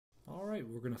Alright,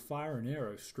 we're going to fire an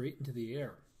arrow straight into the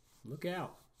air. Look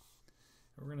out.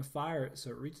 And we're going to fire it so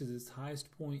it reaches its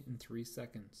highest point in 3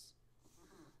 seconds.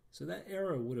 So that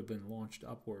arrow would have been launched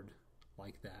upward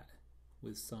like that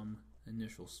with some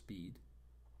initial speed.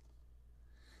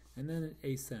 And then it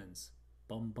ascends.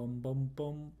 Bum, bum, bum,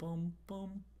 bum, bum,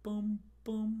 bum, bum,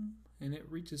 bum. And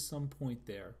it reaches some point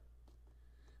there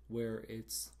where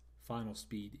its final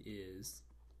speed is.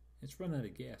 It's run out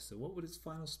of gas. So what would its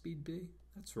final speed be?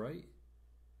 That's right.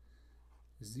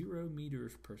 0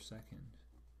 meters per second.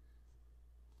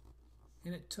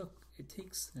 And it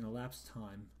takes an elapsed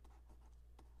time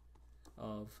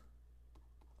of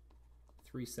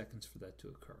 3 seconds for that to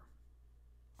occur.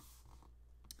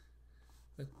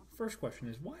 The first question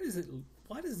is, why does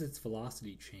its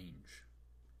velocity change?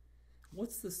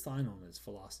 What's the sign on its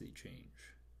velocity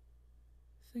change?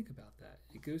 Think about that.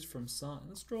 It goes from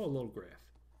let's draw a little graph.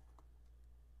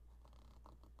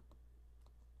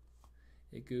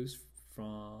 It goes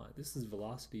from, this is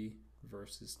velocity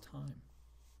versus time.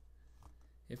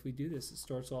 If we do this, it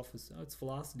starts off as, its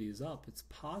velocity is up, it's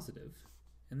positive,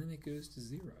 and then it goes to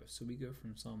 0. So we go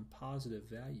from some positive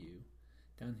value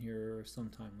down here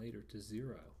sometime later to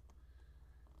 0.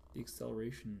 The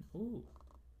acceleration,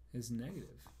 is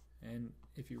negative. And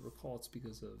if you recall, it's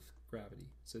because of gravity.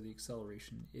 So the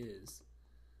acceleration is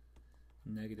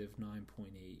negative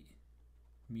 9.8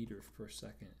 meters per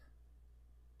second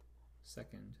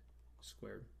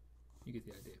squared. You get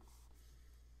the idea.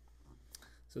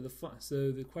 So the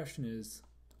question is,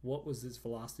 what was its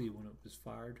velocity when it was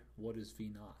fired? What is V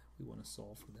naught? We want to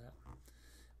solve for that.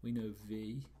 We know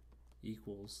V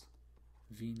equals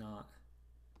V naught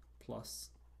plus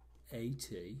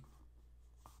AT.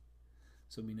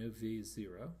 So we know V is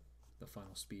 0, the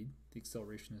final speed. The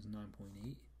acceleration is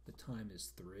 9.8. The time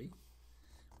is 3.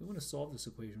 We want to solve this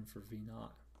equation for V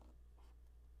naught.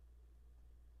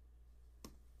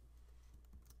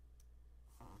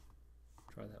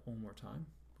 Try that one more time.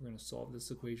 We're going to solve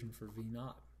this equation for V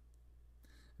naught.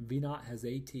 V naught has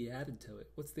AT added to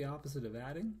it. What's the opposite of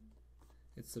adding?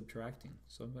 It's subtracting.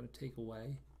 So I'm going to take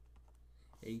away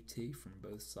AT from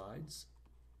both sides.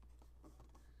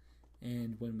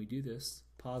 And when we do this,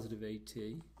 positive AT,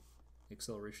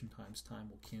 acceleration times time,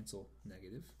 will cancel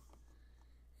negative.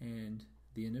 And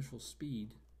the initial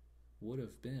speed would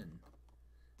have been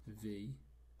V,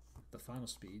 the final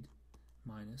speed,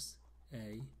 minus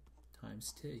A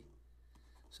times T.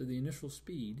 So the initial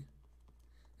speed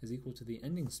is equal to the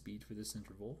ending speed for this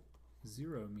interval,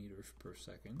 0 meters per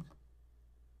second,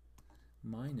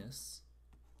 minus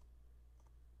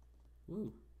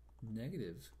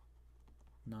negative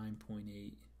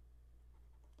 9.8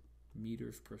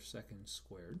 meters per second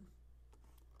squared,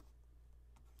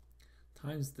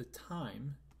 times the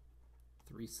time,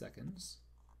 3 seconds,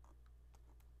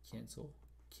 cancel,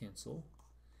 cancel,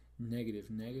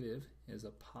 negative is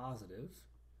a positive,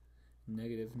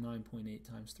 negative 9.8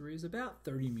 times 3 is about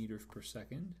 30 meters per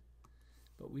second,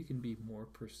 but we can be more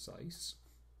precise.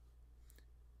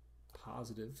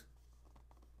 Positive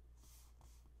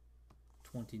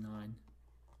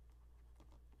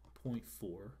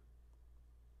 29.4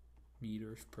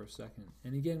 meters per second.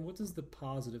 And again, what does the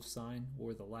positive sign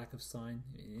or the lack of sign?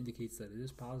 It indicates that it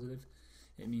is positive.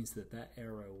 It means that that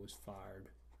arrow was fired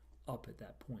up at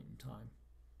that point in time.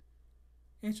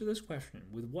 Answer this question.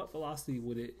 With what velocity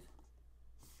would it,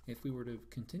 if we were to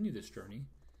continue this journey,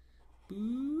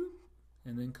 boop,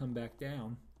 and then come back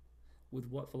down, with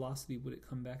what velocity would it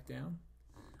come back down?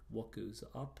 What goes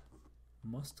up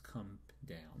must come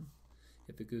down.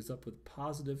 If it goes up with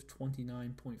positive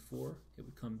 29.4, it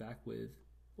would come back with,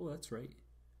 that's right,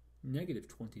 negative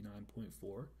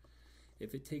 29.4.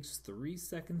 If it takes 3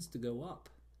 seconds to go up,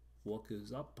 what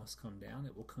goes up must come down.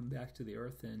 It will come back to the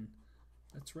Earth in,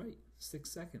 that's right, 6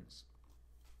 seconds.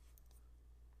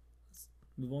 Let's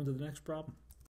move on to the next problem.